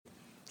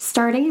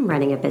Starting and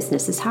running a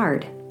business is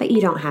hard, but you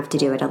don't have to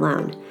do it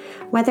alone.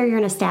 Whether you're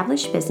an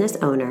established business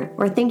owner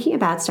or thinking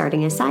about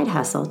starting a side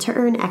hustle to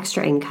earn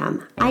extra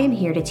income, I am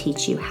here to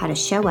teach you how to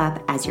show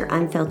up as your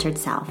unfiltered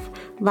self,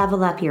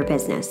 level up your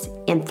business,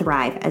 and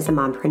thrive as a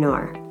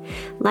mompreneur.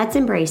 Let's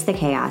embrace the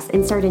chaos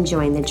and start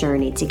enjoying the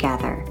journey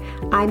together.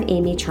 I'm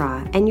Amy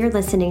Traw, and you're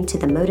listening to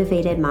the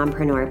Motivated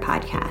Mompreneur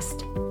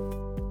Podcast.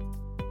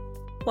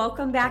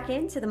 Welcome back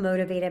into the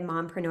Motivated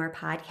Mompreneur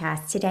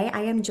Podcast. Today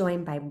I am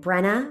joined by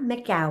Brenna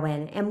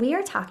McGowan, and we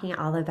are talking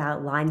all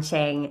about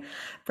launching.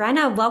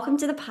 Brenna, welcome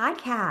to the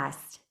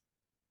podcast.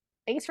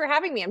 Thanks for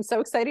having me. I'm so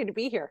excited to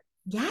be here.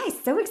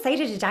 Yes, so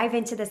excited to dive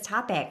into this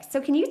topic. So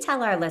can you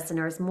tell our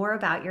listeners more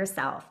about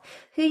yourself,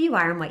 who you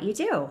are and what you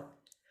do?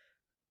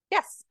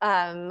 Yes,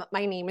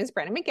 my name is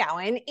Brenna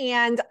McGowan,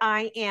 and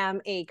I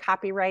am a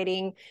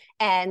copywriting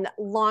and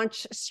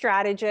launch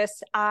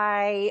strategist.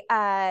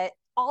 I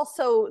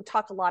also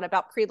talk a lot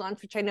about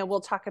pre-launch, which I know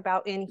we'll talk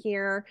about in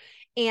here.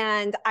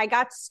 And I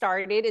got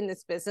started in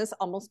this business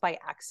almost by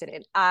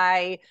accident.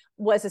 I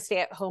was a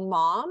stay-at-home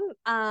mom.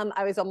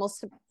 I was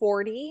almost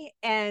 40,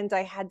 and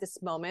I had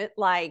this moment,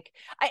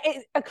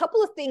 a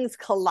couple of things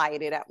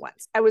collided at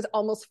once. I was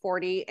almost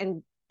 40,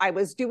 and I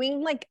was doing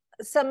like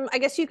some, I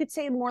guess you could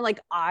say, more like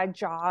odd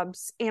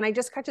jobs. And I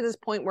just got to this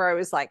point where I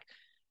was like,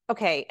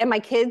 okay. And my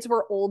kids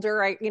were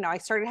older. I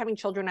started having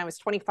children when I was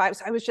 25.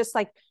 So I was just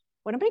like,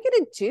 what am I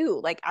going to do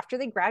like after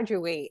they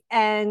graduate?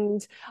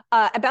 And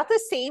about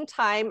the same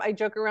time, I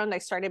joke around, I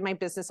started my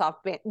business off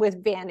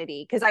with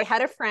vanity, because I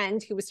had a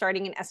friend who was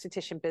starting an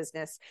esthetician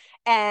business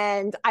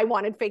and I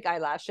wanted fake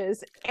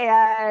eyelashes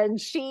and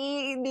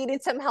she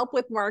needed some help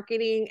with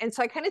marketing. And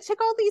so I kind of took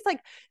all these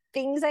like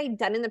things I'd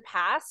done in the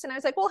past. And I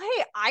was like, well,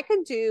 hey,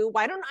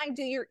 why don't I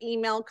do your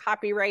email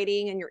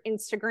copywriting and your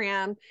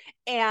Instagram?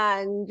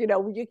 And, you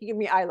can give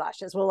me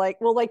eyelashes.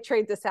 We'll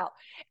trade this out.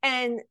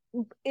 And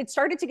it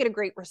started to get a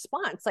great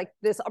response, like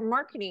this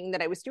marketing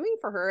that I was doing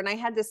for her. And I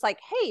had this like,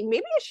 hey,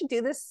 maybe I should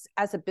do this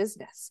as a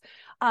business.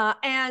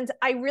 And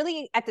I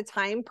really, at the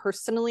time,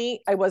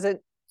 personally,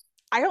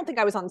 I don't think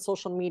I was on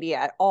social media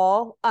at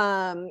all.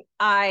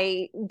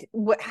 I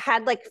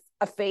had like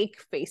a fake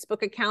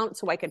Facebook account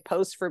so I could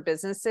post for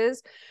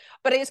businesses,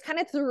 but I just kind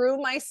of threw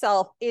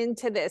myself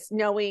into this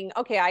knowing,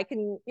 okay, I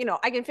can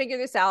figure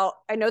this out.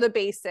 I know the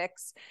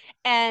basics.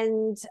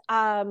 And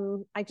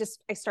I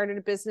started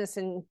a business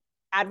and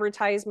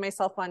advertised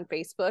myself on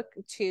Facebook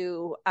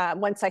to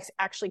once I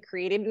actually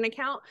created an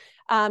account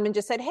and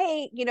just said,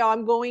 hey,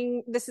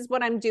 this is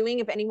what I'm doing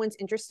if anyone's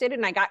interested.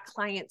 And I got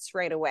clients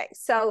right away.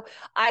 So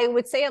I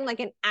would say I'm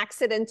like an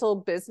accidental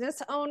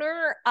business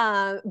owner,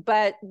 and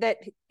I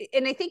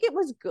think it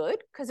was good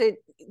because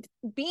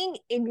being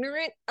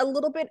ignorant a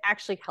little bit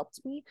actually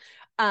helped me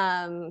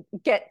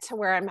get to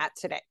where I'm at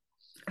today.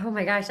 Oh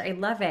my gosh, I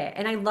love it.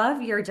 And I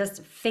love your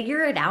just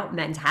figure it out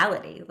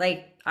mentality.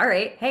 Like, all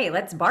right, hey,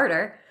 let's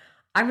barter.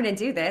 I'm going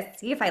to do this,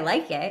 see if I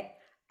like it.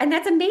 And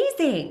that's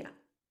amazing.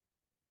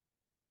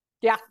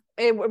 Yeah,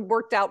 it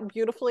worked out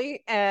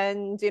beautifully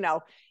and,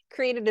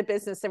 created a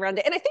business around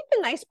it. And I think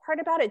the nice part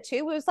about it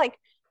too was like,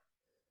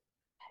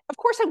 of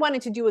course I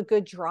wanted to do a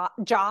good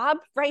job,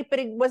 right? But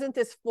it wasn't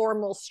this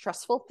formal,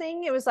 stressful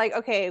thing. It was like,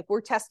 okay,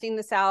 we're testing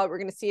this out. We're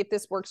going to see if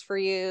this works for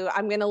you.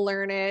 I'm going to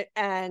learn it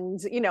and,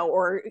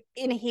 or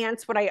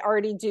enhance what I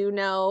already do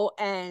know.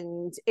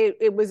 And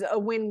it was a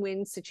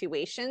win-win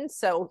situation.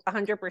 So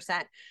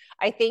 100%.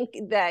 I think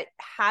that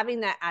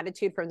having that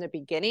attitude from the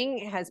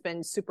beginning has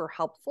been super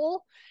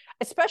helpful,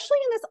 especially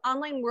in this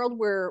online world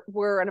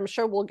where, and I'm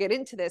sure we'll get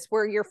into this,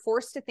 where you're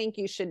forced to think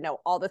you should know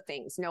all the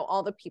things, know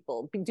all the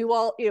people,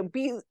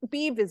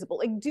 be visible,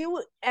 like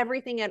do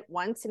everything at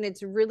once. And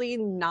it's really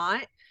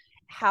not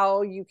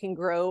how you can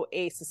grow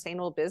a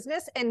sustainable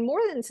business, and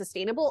more than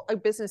sustainable, a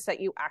business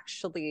that you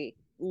actually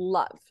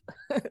love.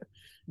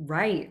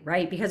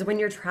 Right. Because when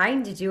you're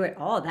trying to do it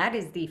all, that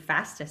is the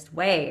fastest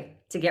way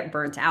to get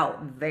burnt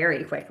out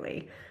very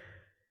quickly.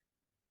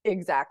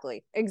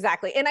 Exactly.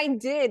 And I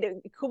did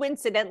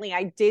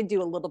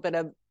do a little bit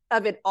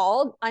of it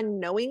all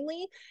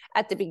unknowingly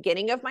at the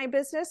beginning of my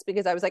business,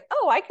 because I was like,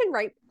 oh, I can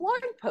write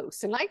blog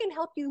posts and I can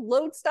help you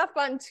load stuff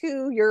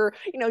onto your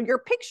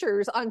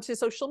pictures onto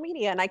social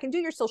media, and I can do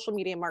your social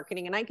media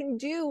marketing, and I can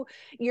do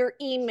your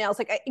emails,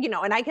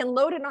 and I can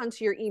load it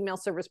onto your email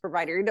service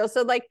provider,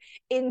 so like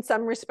in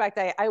some respect,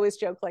 I always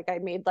joke like I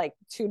made like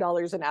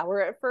 $2 an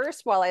hour at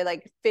first while I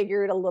like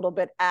figured a little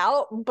bit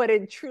out, but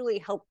it truly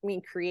helped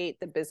me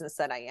create the business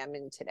that I am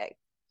in today.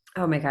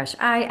 Oh my gosh,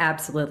 I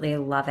absolutely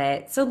love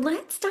it. So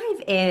let's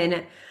dive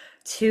in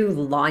to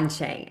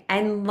launching.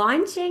 And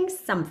launching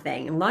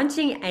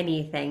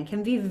anything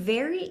can be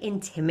very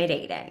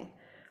intimidating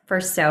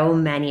for so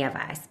many of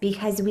us,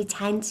 because we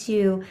tend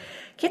to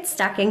get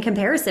stuck in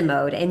comparison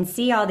mode and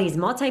see all these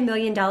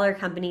multi-million-dollar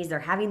companies, they're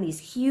having these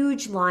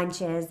huge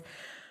launches.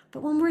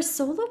 But when we're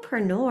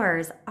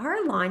solopreneurs,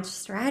 our launch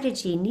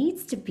strategy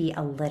needs to be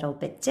a little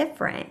bit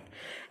different.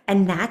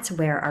 And that's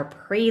where our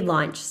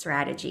pre-launch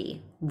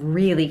strategy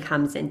really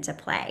comes into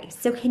play.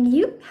 So can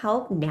you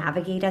help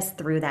navigate us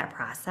through that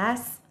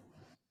process?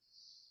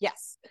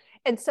 Yes.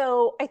 And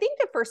so I think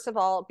that first of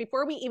all,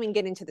 before we even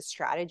get into the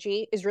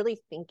strategy, is really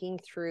thinking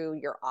through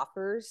your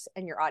offers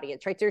and your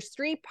audience, right? There's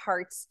three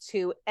parts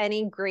to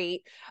any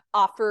great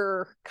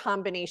offer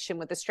combination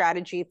with a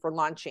strategy for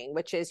launching,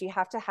 which is you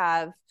have to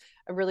have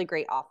a really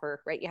great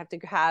offer, right? You have to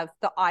have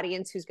the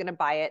audience who's going to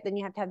buy it. Then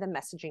you have to have the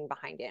messaging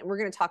behind it. And we're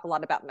going to talk a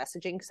lot about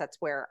messaging because that's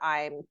where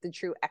I'm the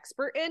true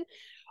expert in.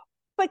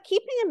 But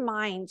keeping in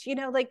mind,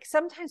 like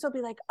sometimes we'll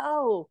be like,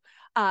 oh,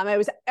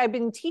 I've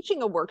been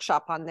teaching a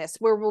workshop on this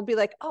where we'll be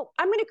like, oh,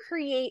 I'm going to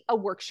create a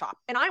workshop.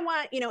 And I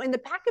want, in the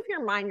back of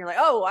your mind, you're like,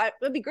 oh, it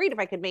would be great if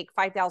I could make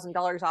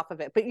 $5,000 off of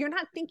it. But you're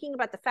not thinking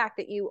about the fact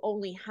that you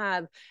only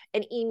have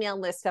an email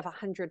list of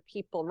 100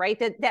 people, right?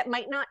 That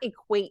might not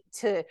equate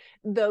to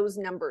those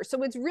numbers.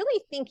 So it's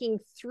really thinking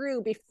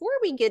through before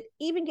we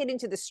even get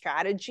into the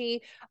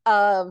strategy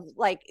of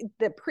like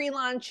the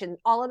pre-launch and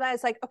all of that.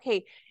 Is like,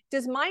 okay,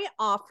 does my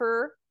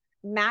offer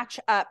match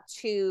up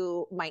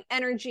to my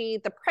energy,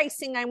 the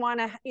pricing I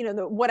want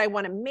to, what I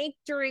want to make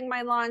during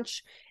my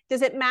launch?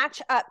 Does it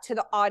match up to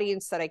the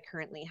audience that I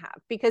currently have?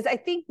 Because I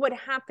think what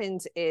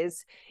happens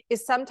is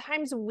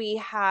sometimes we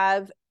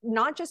have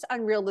not just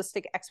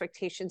unrealistic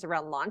expectations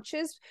around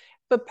launches,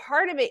 but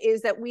part of it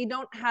is that we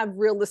don't have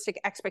realistic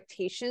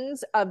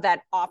expectations of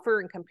that offer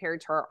and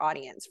compared to our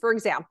audience. For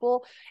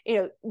example,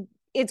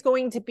 it's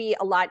going to be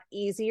a lot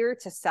easier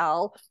to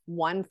sell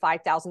one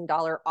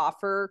 $5,000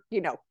 offer,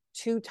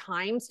 2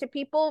 times to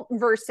people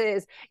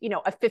versus, a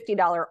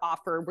 $50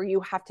 offer where you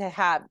have to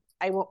have,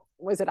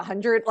 was it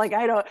 100? Like,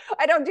 I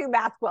don't do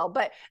math well,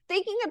 but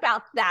thinking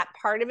about that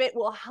part of it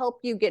will help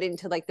you get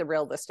into like the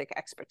realistic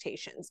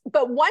expectations.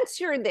 But once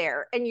you're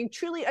there and you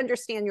truly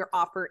understand your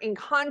offer in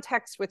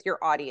context with your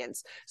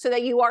audience so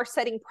that you are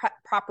setting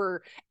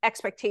proper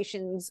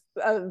expectations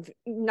of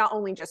not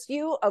only just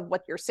you, of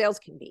what your sales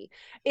can be,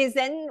 is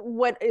then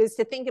what is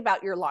to think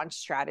about your launch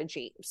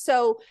strategy.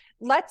 So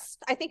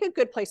I think a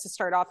good place to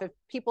start off, if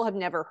people have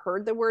never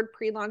heard the word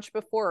pre-launch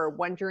before or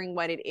wondering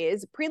what it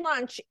is,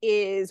 pre-launch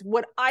is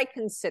what I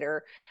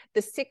consider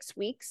the 6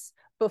 weeks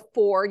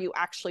before you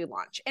actually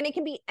launch. And it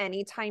can be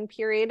any time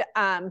period,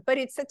 but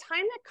it's the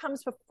time that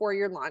comes before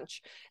your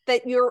launch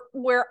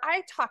where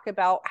I talk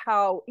about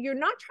how you're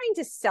not trying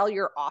to sell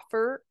your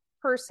offer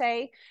per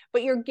se,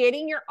 but you're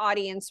getting your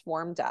audience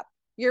warmed up.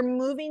 You're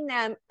moving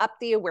them up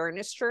the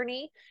awareness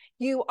journey.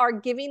 You are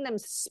giving them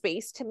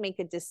space to make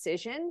a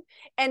decision.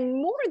 And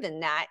more than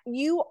that,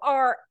 you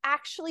are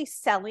actually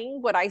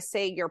selling what I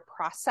say, your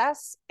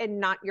process and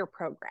not your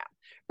program,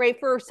 right?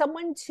 For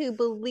someone to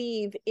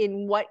believe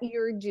in what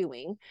you're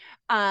doing,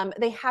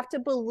 they have to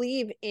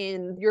believe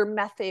in your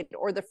method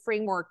or the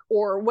framework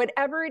or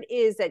whatever it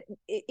is that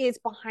is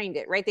behind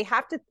it, right? They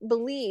have to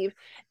believe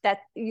that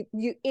you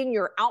in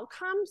your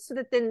outcome so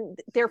that then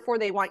therefore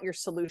they want your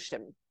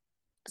solution.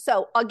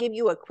 So I'll give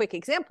you a quick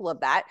example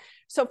of that.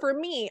 So for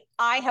me,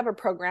 I have a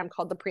program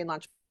called the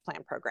Pre-Launch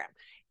Plan Program.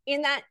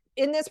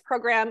 In this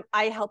program,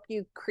 I help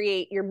you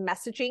create your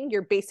messaging,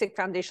 your basic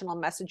foundational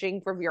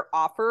messaging for your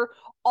offer,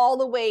 all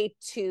the way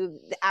to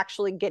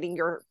actually getting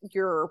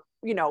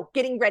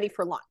getting ready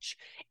for launch.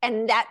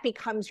 And that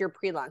becomes your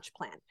pre-launch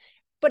plan.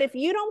 But if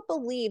you don't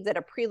believe that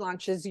a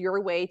pre-launch is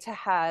your way to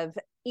have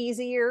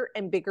easier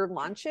and bigger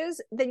launches,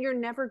 then you're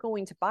never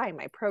going to buy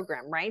my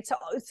program, right?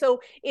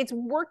 So it's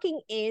working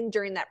in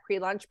during that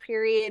pre-launch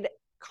period,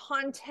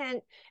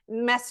 content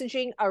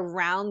messaging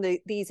around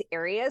these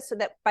areas so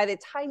that by the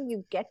time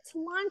you get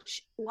to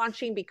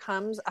launching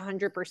becomes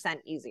 100%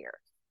 easier.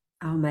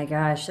 Oh my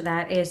gosh,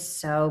 that is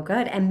so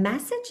good. And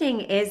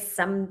messaging is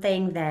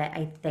something that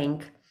I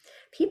think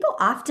people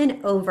often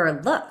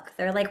overlook.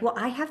 They're like, well,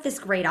 I have this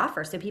great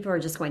offer, so people are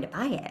just going to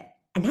buy it.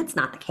 And that's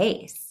not the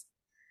case.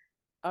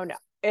 Oh no.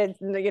 It's,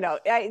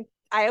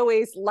 I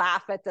always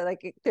laugh at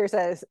there's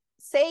a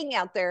saying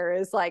out there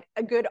is like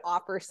a good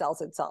offer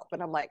sells itself.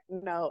 And I'm like,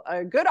 no,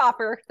 a good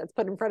offer that's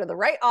put in front of the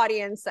right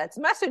audience, that's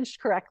messaged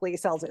correctly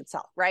sells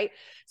itself. Right.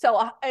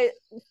 So,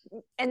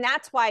 and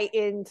that's why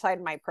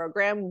inside my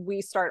program,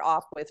 we start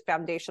off with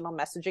foundational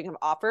messaging of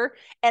offer.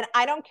 And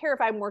I don't care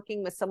if I'm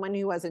working with someone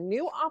who has a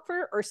new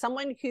offer or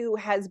someone who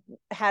has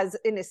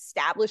an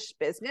established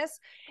business.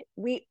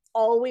 We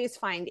always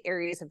find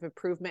areas of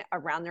improvement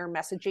around their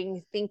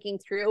messaging, thinking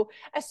through,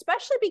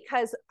 especially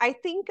because I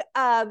think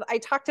I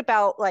talked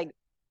about like,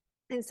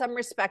 in some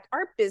respect,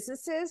 our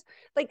businesses,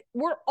 like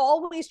we're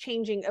always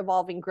changing,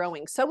 evolving,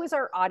 growing. So is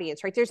our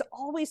audience, right? There's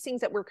always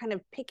things that we're kind of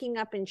picking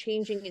up and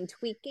changing and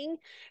tweaking.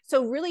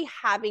 So really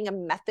having a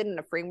method and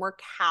a framework,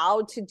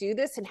 how to do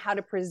this and how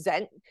to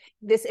present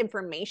this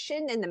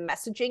information and the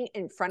messaging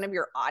in front of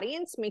your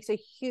audience makes a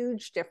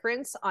huge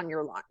difference on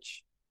your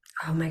launch.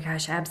 Oh my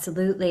gosh,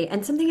 absolutely.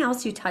 And something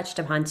else you touched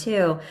upon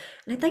too,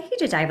 and I'd like you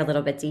to dive a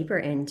little bit deeper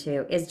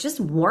into, is just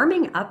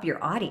warming up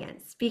your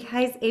audience.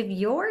 Because if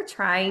you're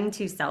trying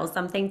to sell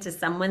something to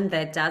someone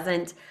that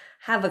doesn't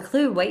have a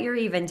clue what you're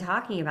even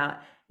talking about,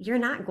 you're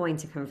not going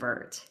to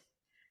convert.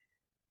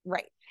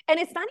 Right. And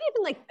it's not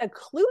even like a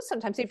clue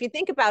sometimes. If you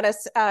think about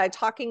us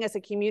talking as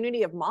a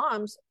community of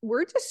moms,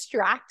 we're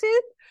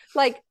distracted.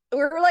 Like,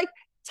 we're like,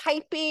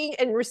 typing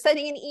and we're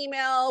sending an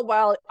email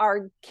while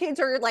our kids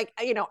are like,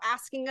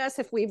 asking us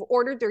if we've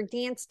ordered their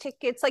dance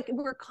tickets. Like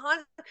we're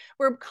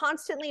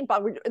constantly,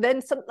 but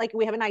then some, like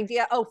we have an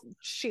idea. Oh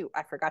shoot,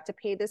 I forgot to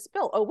pay this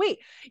bill. Oh wait,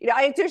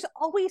 there's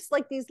always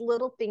like these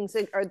little things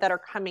that are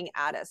coming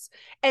at us.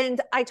 And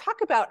I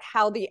talk about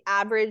how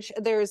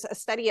there's a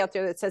study out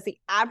there that says the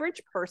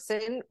average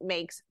person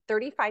makes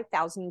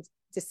 35,000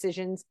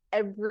 decisions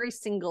every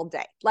single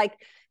day. Like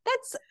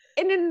that's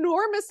an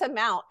enormous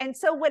amount. And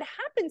so what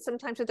happens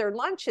sometimes with their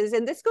launches,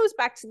 and this goes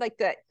back to like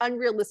the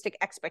unrealistic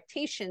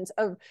expectations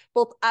of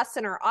both us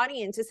and our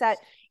audience, is that,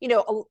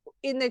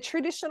 in the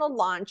traditional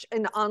launch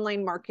in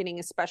online marketing,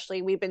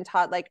 especially, we've been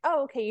taught like,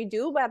 oh, okay, you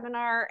do a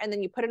webinar and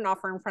then you put an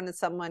offer in front of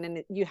someone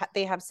and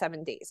they have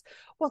 7 days.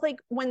 Well, like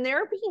when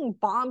they're being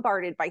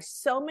bombarded by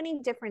so many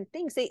different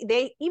things,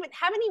 they even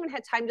haven't even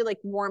had time to like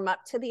warm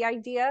up to the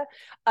idea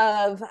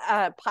of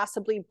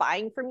possibly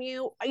buying from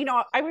you.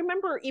 I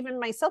remember even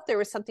myself, there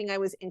was something I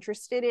was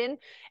interested in,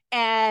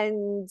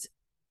 and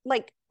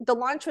like the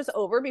launch was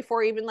over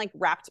before I even like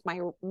wrapped my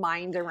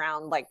mind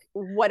around like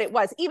what it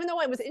was, even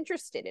though I was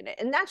interested in it.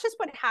 And that's just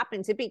what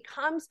happens. It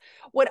becomes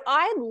what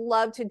I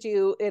love to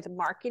do with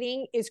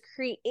marketing is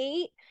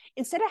create,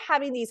 instead of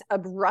having these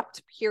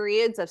abrupt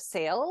periods of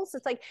sales,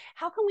 it's like,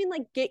 how can we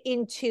like get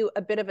into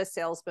a bit of a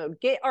sales mode,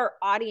 get our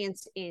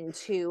audience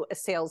into a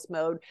sales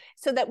mode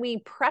so that we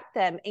prep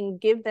them and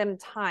give them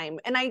time.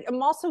 And I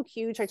am also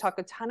huge. I talk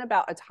a ton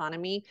about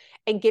autonomy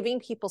and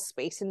giving people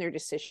space in their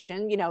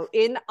decision.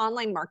 In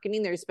online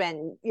marketing, there's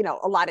been,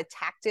 a lot of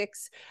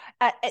tactics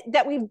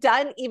that we've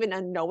done even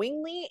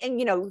unknowingly. And,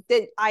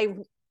 that I've,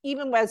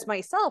 even as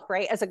myself,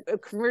 right, as a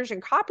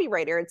conversion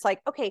copywriter, it's like,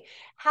 okay,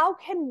 how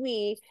can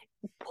we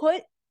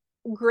put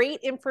great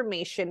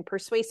information,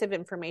 persuasive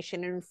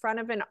information in front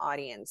of an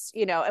audience,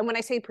 and when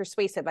I say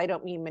persuasive, I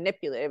don't mean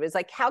manipulative. It's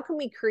like, how can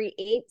we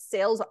create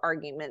sales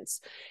arguments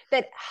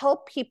that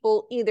help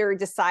people either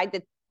decide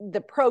that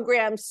the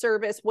program,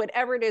 service,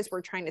 whatever it is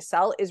we're trying to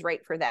sell is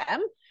right for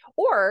them,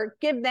 or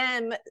give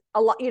them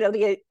a lot,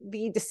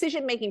 the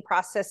decision-making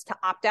process to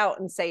opt out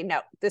and say,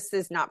 no, this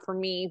is not for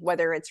me,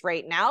 whether it's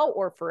right now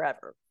or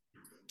forever.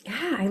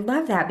 Yeah, I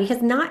love that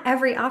because not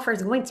every offer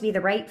is going to be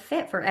the right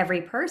fit for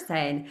every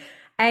person.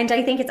 And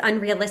I think it's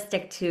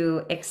unrealistic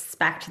to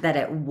expect that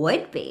it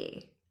would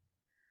be.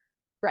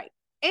 Right.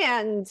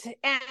 And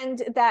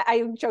that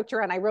I joked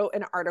around. I wrote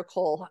an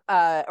article,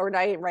 or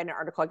I didn't write an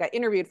article. I got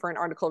interviewed for an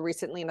article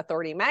recently in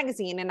Authority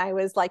magazine, and I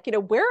was like,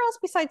 where else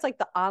besides like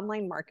the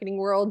online marketing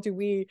world do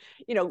we,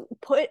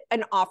 put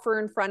an offer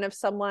in front of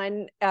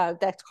someone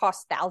that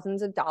costs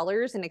thousands of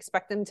dollars and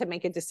expect them to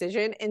make a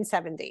decision in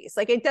 7 days?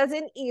 Like it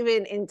doesn't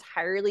even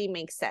entirely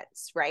make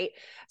sense, right?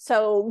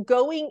 So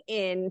going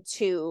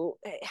into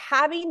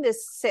having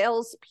this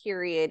sales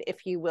period,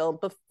 if you will,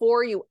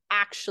 before you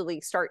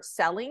actually start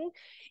selling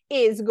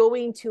is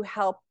going to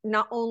help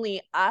not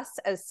only us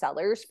as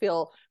sellers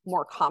feel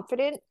more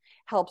confident,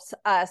 helps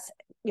us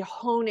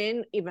hone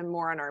in even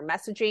more on our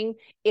messaging.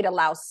 It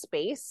allows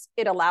space.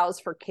 It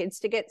allows for kids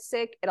to get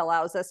sick. It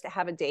allows us to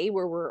have a day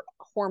where we're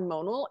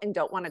hormonal and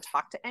don't want to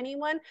talk to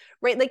anyone,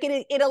 right? Like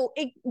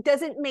it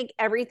doesn't make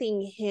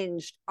everything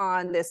hinged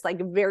on this like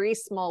very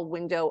small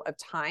window of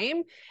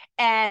time.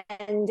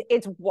 And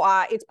it's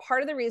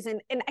part of the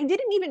reason. And I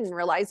didn't even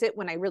realize it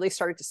when I really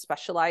started to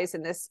specialize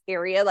in this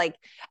area. Like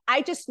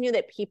I just knew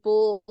that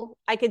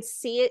I could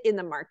see it in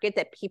the market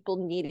that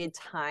people needed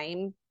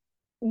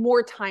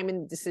more time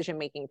in the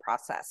decision-making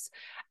process.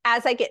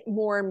 As I get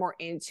more and more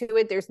into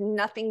it, there's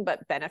nothing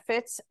but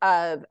benefits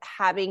of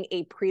having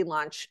a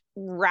pre-launch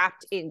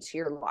wrapped into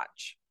your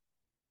launch.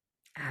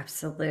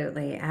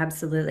 Absolutely.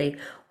 Absolutely.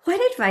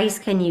 What advice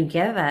can you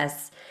give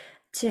us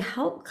to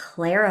help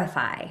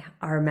clarify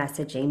our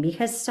messaging?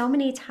 Because so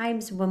many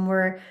times when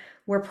we're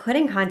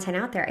putting content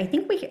out there, I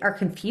think we are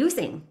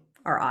confusing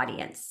our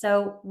audience.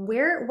 So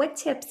what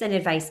tips and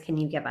advice can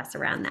you give us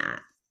around that?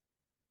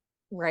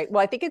 Right.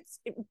 Well, I think it's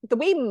the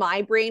way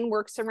my brain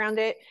works around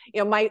it.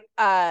 My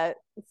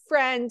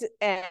friend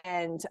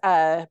and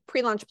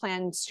pre-launch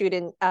plan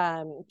student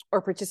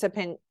or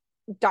participant,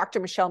 Dr.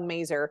 Michelle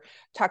Mazer,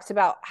 talks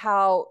about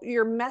how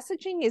your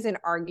messaging is an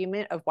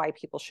argument of why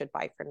people should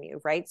buy from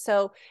you, right?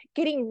 So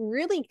getting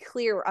really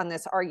clear on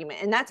this argument,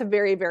 and that's a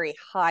very, very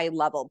high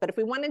level. But if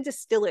we want to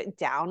distill it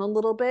down a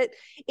little bit,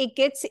 it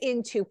gets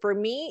into, for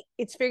me,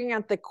 it's figuring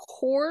out the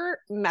core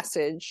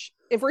message.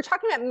 If we're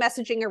talking about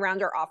messaging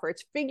around our offer,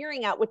 it's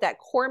figuring out what that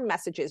core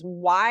message is,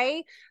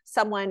 why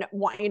someone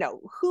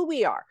who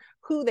we are,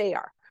 who they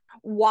are,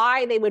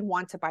 why they would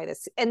want to buy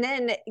this. And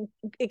then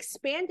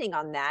expanding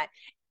on that,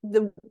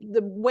 the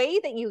way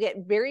that you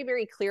get very,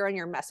 very clear on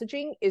your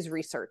messaging is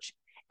research.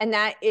 And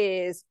that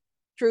is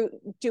through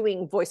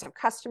doing voice of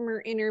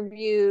customer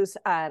interviews,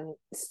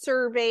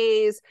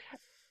 surveys,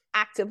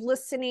 active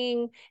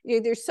listening.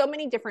 There's so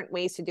many different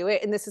ways to do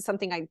it. And this is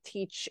something I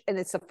teach, and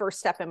it's the first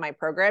step in my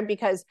program,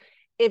 because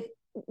if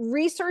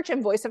research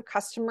and voice of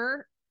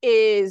customer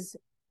is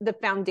the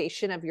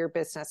foundation of your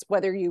business,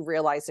 whether you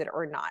realize it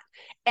or not.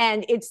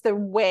 And it's the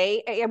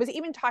way. I was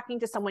even talking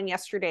to someone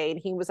yesterday, and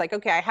he was like,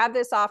 okay, I have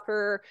this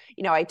offer,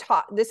 I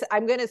taught this,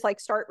 I'm going to like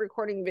start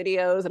recording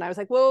videos. And I was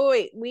like, whoa,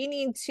 wait, we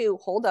need to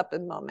hold up a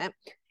moment.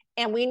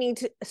 And we need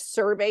to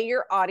survey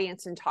your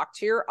audience and talk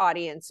to your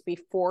audience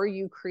before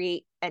you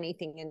create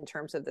anything in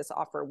terms of this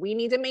offer. We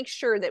need to make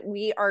sure that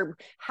we are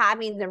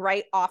having the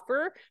right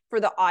offer for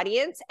the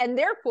audience. And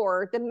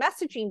therefore, the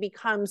messaging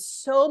becomes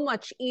so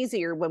much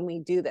easier when we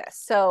do this.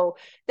 So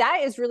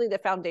that is really the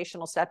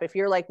foundational step. If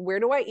you're like, where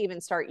do I even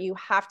start? You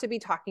have to be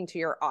talking to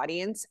your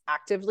audience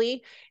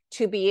actively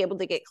to be able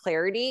to get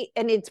clarity.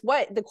 And it's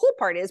what the cool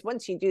part is,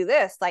 once you do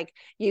this, like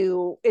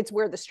it's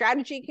where the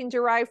strategy can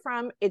derive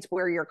from, it's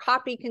where your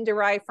copy can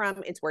derive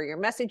from, it's where your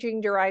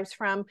messaging derives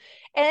from.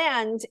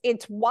 And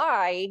it's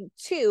why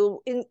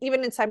too,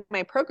 even inside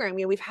my program,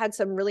 we've had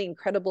some really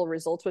incredible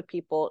results with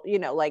people,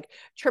 like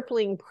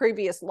tripling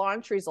previous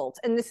launch results.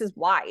 And this is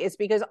why, is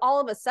because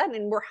all of a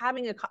sudden we're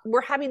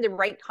having the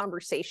right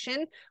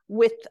conversation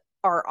with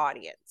our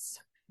audience.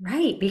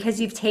 Right,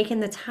 because you've taken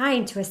the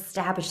time to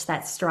establish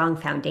that strong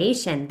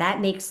foundation. That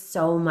makes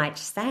so much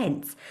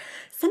sense.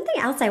 Something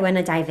else I want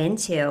to dive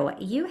into,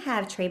 you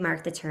have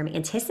trademarked the term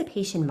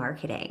anticipation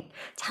marketing.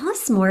 Tell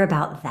us more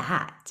about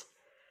that.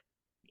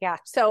 Yeah.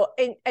 So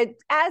as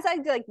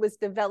I was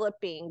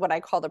developing what I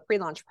call the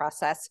pre-launch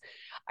process,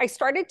 I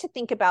started to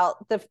think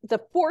about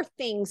the four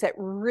things that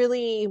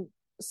really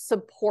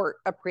support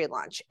a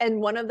pre-launch.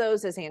 And one of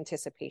those is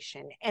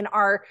anticipation, and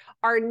our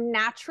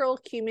natural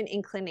human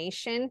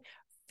inclination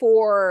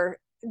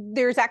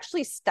there's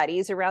actually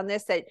studies around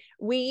this, that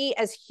we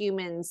as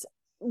humans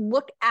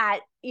look at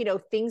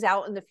things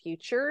out in the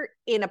future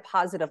in a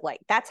positive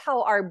light. That's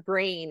how our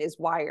brain is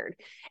wired.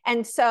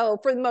 And so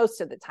for most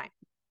of the time.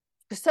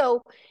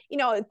 So,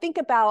 think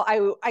about,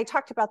 I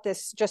talked about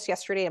this just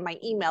yesterday in my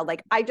email.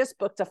 Like, I just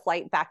booked a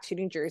flight back to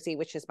New Jersey,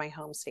 which is my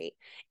home state.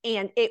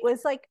 And it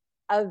was like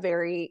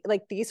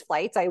these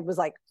flights, I was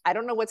like, I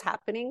don't know what's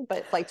happening,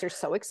 but flights are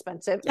so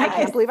expensive. Yes. I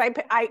can't believe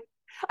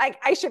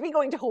I should be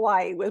going to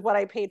Hawaii with what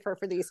I paid for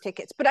these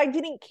tickets, but I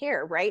didn't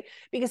care, right?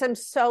 Because I'm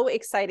so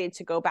excited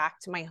to go back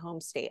to my home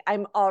state.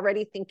 I'm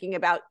already thinking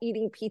about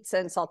eating pizza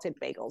and salted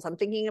bagels. I'm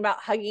thinking about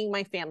hugging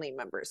my family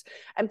members.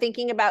 I'm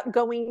thinking about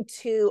going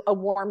to a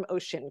warm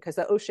ocean, because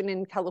the ocean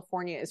in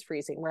California is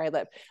freezing where I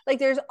live. Like,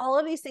 there's all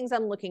of these things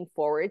I'm looking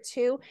forward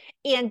to.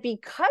 And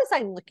because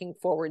I'm looking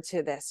forward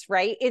to this,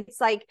 right? It's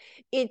like,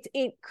 it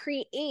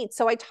creates,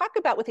 so I talk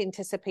about with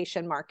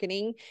anticipation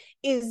marketing,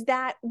 is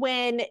that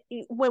when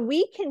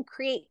we can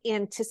create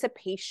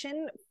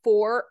anticipation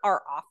for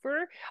our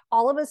offer,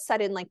 all of a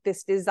sudden, like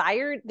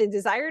the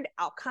desired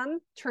outcome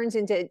turns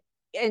into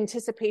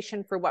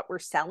anticipation for what we're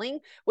selling,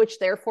 which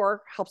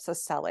therefore helps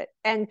us sell it.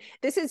 And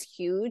this is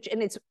huge.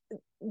 And it's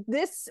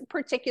this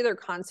particular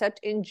concept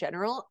in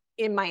general,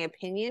 in my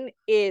opinion,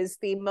 is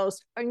the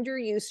most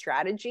underused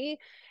strategy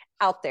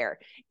out there.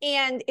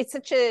 And it's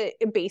such a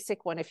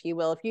basic one, if you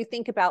will. If you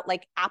think about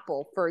like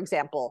Apple, for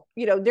example,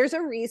 there's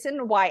a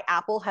reason why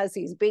Apple has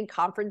these big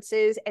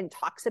conferences and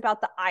talks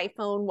about the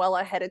iPhone well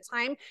ahead of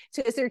time,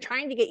 because they're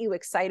trying to get you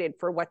excited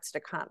for what's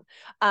to come.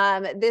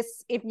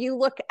 If you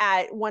look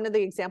at one of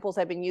the examples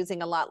I've been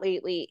using a lot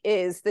lately,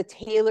 is the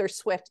Taylor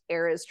Swift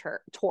Eras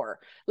tour.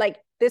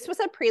 Like, this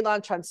was a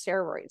pre-launch on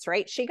steroids,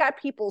 right? She got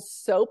people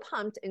so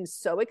pumped and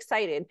so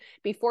excited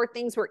before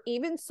things were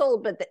even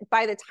sold. But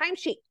by the time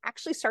she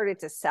actually started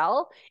to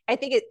sell, I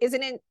think it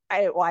isn't it.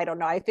 I don't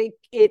know. I think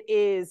it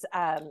is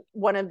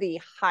one of the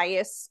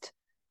highest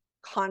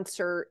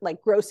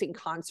grossing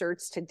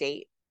concerts to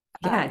date.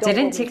 Yeah,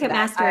 didn't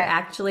Ticketmaster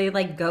actually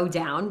like go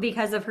down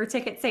because of her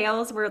ticket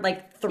sales were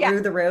like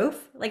through the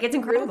roof? Like, it's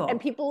incredible. And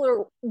people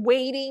are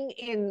waiting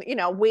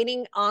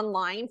waiting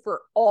online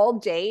for all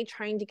day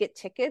trying to get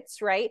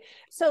tickets, right?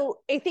 So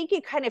I think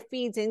it kind of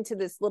feeds into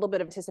this little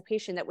bit of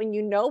anticipation, that when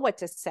you know what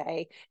to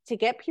say to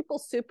get people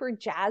super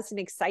jazzed and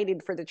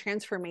excited for the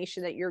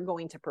transformation that you're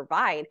going to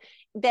provide,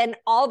 then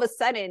all of a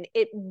sudden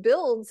it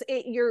builds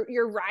it.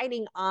 You're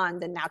riding on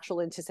the natural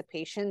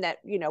anticipation that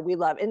we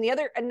love. And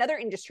another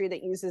industry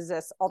that uses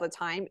this all the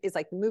time is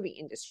like the movie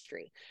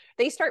industry.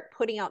 They start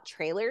putting out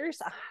trailers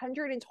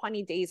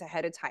 120 days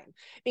ahead of time,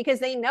 because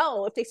they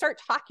know if they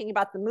start talking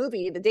about the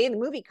movie the day the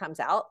movie comes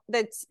out,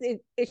 it's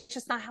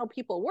just not how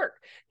people work.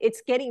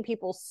 It's getting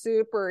people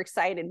super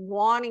excited,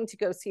 wanting to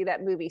go see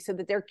that movie, so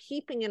that they're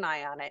keeping an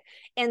eye on it.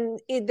 And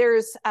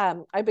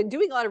I've been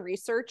doing a lot of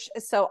research,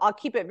 so I'll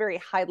keep it very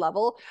high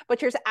level, but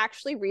there's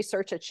actually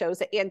research that shows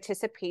that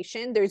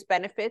anticipation, there's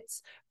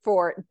benefits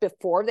for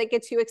before they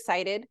get too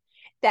excited,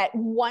 that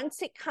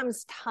once it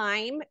comes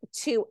time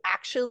to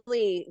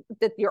actually,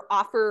 that your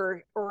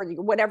offer or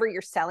whatever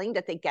you're selling,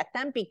 that they get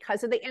them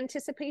because of the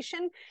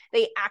anticipation,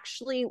 they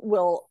actually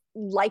will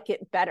like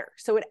it better.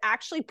 So it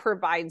actually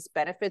provides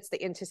benefits,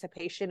 the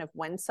anticipation of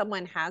when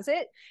someone has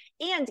it.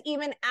 And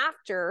even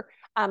after,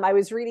 I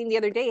was reading the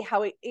other day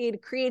how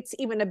it creates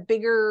even a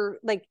bigger,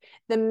 like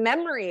the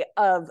memory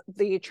of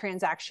the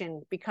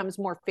transaction becomes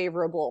more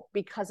favorable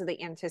because of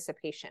the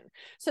anticipation.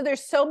 So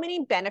there's so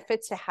many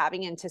benefits to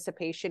having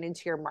anticipation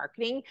into your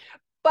marketing.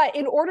 But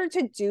in order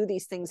to do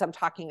these things I'm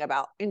talking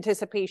about,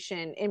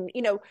 anticipation and,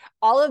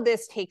 all of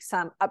this takes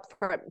some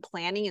upfront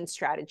planning and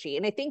strategy.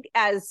 And I think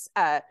as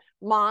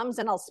moms,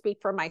 and I'll speak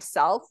for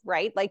myself,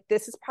 right? Like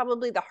this is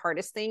probably the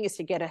hardest thing, is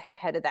to get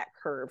ahead of that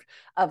curve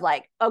of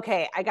like,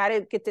 okay, I got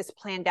to get this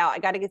planned out. I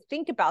got to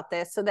think about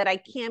this so that I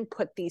can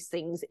put these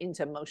things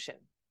into motion.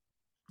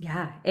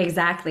 Yeah,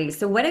 exactly.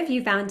 So, what have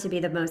you found to be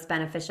the most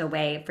beneficial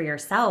way for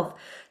yourself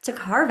to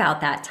carve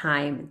out that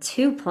time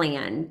to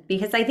plan?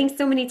 Because I think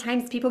so many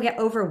times people get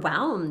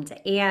overwhelmed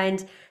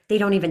and they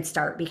don't even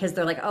start because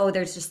they're like, oh,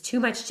 there's just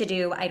too much to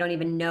do. I don't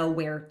even know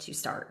where to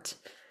start.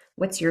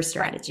 What's your Right.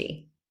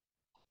 strategy?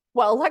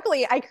 Well,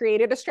 luckily, I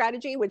created a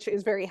strategy, which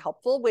is very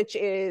helpful, which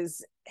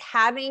is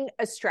having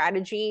a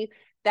strategy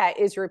that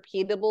is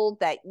repeatable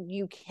that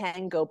you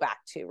can go back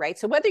to, right?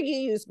 So whether you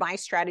use my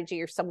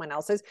strategy or someone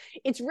else's,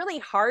 it's really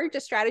hard to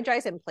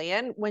strategize and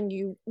plan when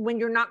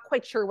you're not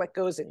quite sure what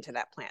goes into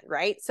that plan,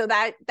 right? So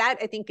that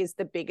I think is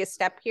the biggest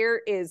step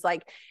here, is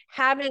like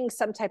having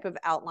some type of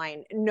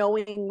outline,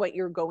 knowing what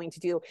you're going to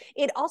do.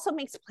 It also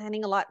makes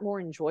planning a lot more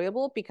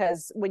enjoyable,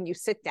 because when you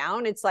sit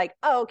down, it's like,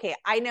 oh, okay,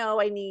 I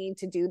know I need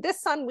to do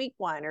this on week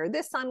 1 or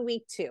this on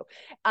week 2.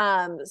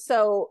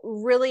 So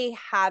really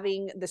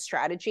having the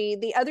strategy.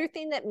 The other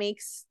thing that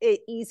makes it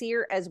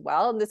easier as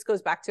well, and this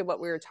goes back to what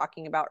we were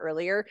talking about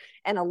earlier,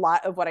 and a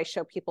lot of what I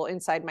show people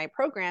inside my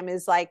program,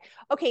 is like,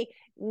 okay,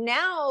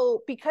 now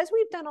because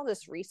we've done all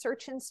this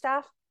research and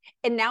stuff,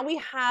 and now we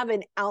have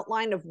an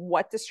outline of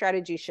what the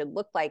strategy should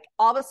look like,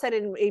 all of a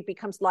sudden it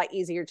becomes a lot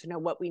easier to know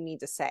what we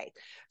need to say.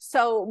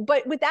 So,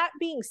 but with that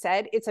being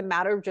said, it's a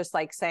matter of just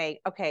like saying,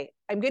 okay,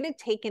 I'm going to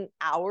take an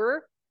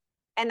hour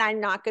and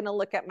I'm not going to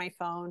look at my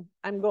phone.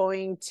 I'm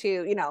going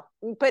to,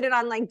 put it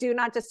on like do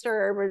not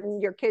disturb,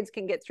 and your kids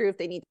can get through if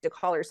they need to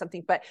call or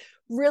something. But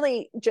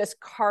really just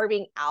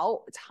carving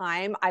out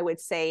time, I would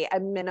say a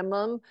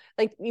minimum,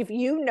 like if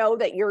you know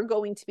that you're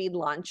going to be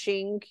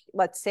launching,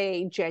 let's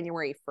say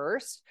January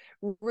 1st,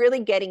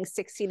 really getting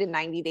 60 to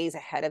 90 days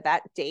ahead of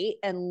that date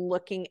and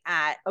looking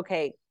at,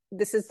 okay,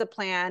 this is the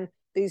plan.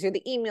 These are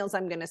the emails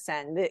I'm going to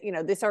send.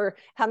 These are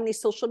how many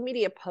social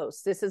media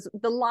posts. This is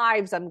the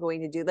lives I'm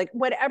going to do, like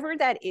whatever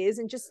that is.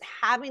 And just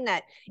having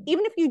that,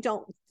 even if you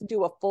don't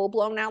do a full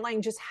blown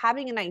outline, just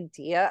having an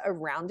idea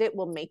around it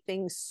will make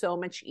things so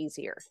much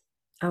easier.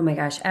 Oh my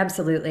gosh,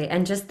 absolutely.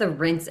 And just the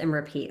rinse and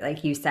repeat,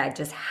 like you said,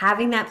 just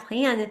having that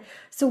plan.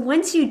 So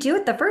once you do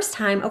it the first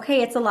time,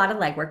 okay, it's a lot of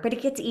legwork, but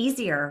it gets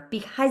easier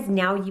because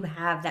now you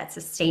have that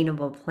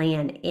sustainable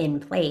plan in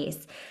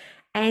place.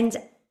 And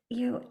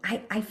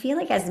I feel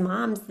like as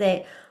moms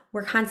that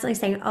we're constantly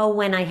saying, oh,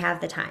 when I have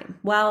the time.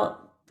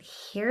 Well,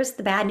 here's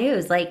the bad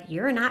news. Like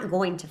you're not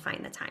going to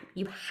find the time.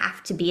 You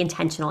have to be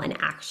intentional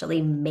and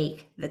actually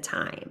make the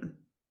time.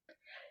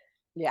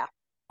 Yeah,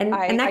 And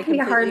that I can be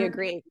a completely hard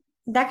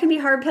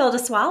agree. pill to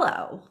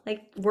swallow.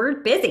 Like we're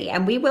busy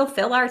and we will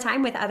fill our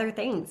time with other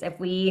things if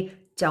we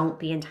don't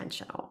be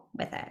intentional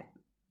with it.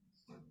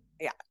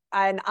 Yeah.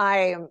 And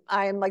I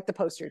am like the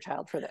poster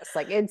child for this.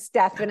 Like it's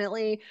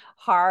definitely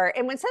hard.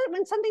 And when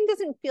something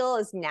doesn't feel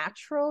as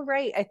natural,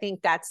 right? I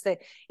think that's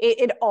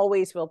it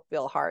always will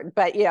feel hard.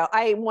 But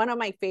one of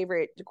my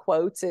favorite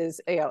quotes is,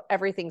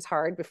 everything's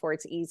hard before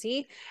it's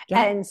easy.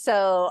 Yeah. And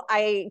so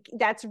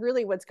that's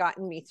really what's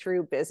gotten me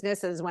through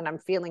business, is when I'm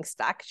feeling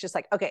stuck. It's just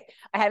like, okay,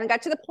 I haven't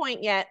got to the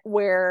point yet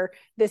where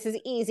this is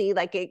easy.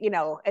 Like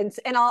and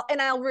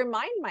I'll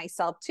remind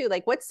myself too,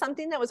 like what's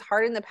something that was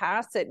hard in the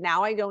past that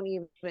now I don't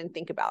even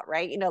think about,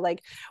 right?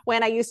 Like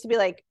when I used to be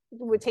like, it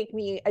would take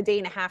me a day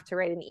and a half to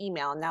write an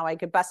email. Now I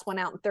could bust one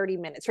out in 30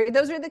 minutes, right?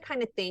 Those are the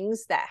kind of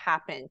things that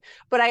happen.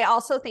 But I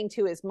also think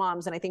too, as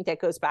moms, and I think that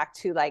goes back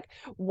to like,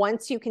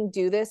 once you can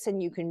do this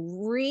and you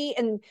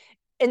can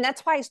and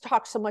that's why I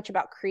talk so much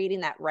about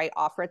creating that right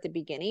offer at the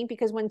beginning,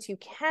 because once you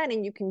can,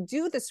 and you can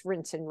do this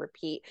rinse and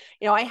repeat.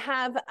 I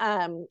have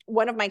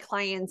one of my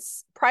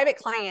clients, private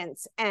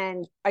clients,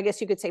 and I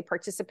guess you could say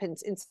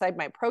participants inside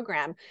my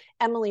program,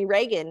 Emily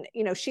Reagan.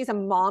 She's a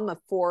mom of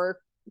 4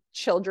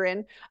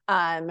 children.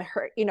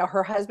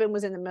 Her husband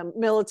was in the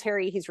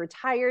military. He's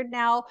retired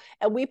now.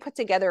 And we put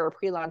together a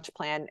pre-launch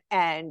plan,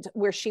 and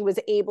where she was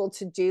able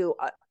to do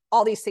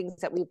all these things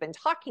that we've been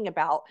talking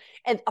about,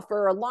 and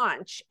for a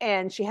launch.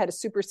 And she had a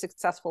super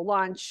successful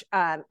launch.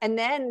 And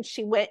then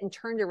she went and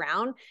turned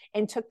around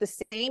and took the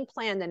same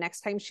plan the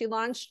next time she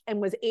launched, and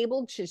was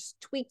able to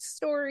just tweak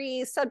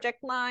stories,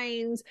 subject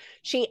lines.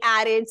 She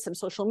added some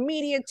social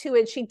media to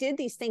it. She did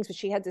these things, but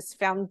she had this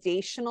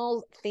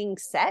foundational thing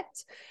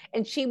set.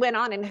 And she went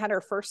on and had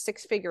her first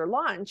 6-figure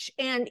launch.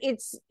 And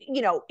it's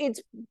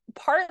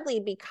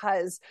partly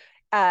because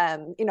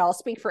I'll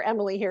speak for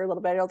Emily here a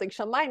little bit. I don't think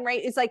she'll mind,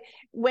 right? It's like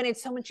when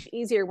it's so much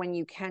easier when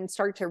you can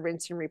start to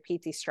rinse and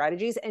repeat these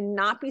strategies and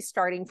not be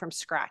starting from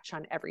scratch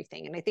on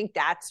everything. And I think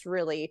that's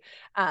really,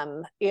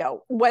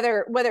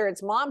 whether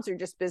it's moms or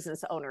just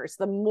business owners,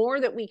 the more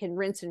that we can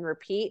rinse and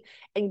repeat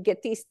and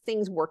get these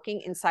things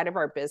working inside of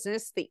our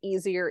business, the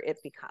easier it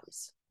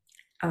becomes.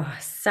 Oh,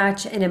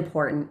 such an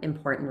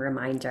important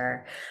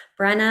reminder.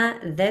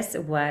 Brenna, this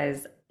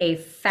was a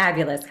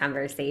fabulous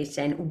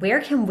conversation. Where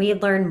can we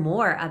learn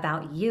more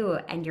about you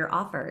and your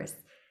offers?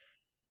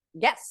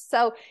 Yes.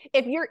 So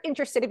if you're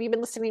interested, if you've been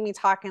listening to me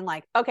talking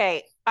like,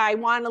 okay, I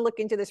want to look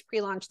into this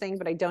pre-launch thing,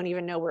 but I don't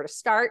even know where to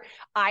start.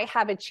 I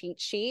have a cheat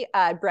sheet,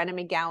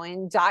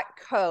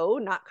 brennamcgowan.co,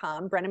 not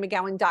com,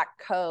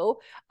 brennamcgowan.co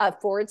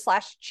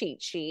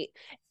 /cheat sheet.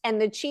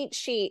 And the cheat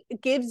sheet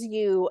gives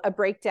you a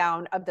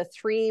breakdown of the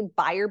 3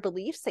 buyer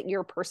beliefs that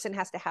your person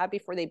has to have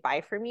before they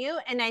buy from you.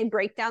 And I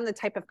break down the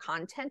type of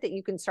content that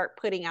you can start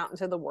putting out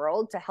into the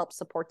world to help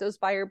support those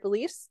buyer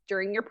beliefs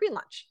during your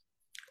pre-launch.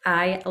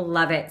 I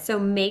love it. So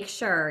make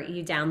sure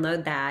you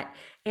download that.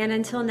 And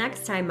until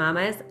next time,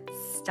 mamas,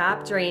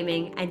 stop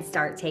dreaming and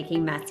start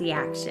taking messy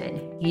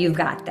action. You've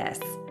got this.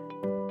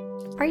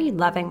 Are you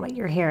loving what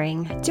you're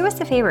hearing? Do us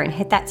a favor and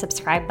hit that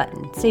subscribe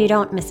button so you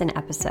don't miss an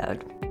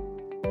episode.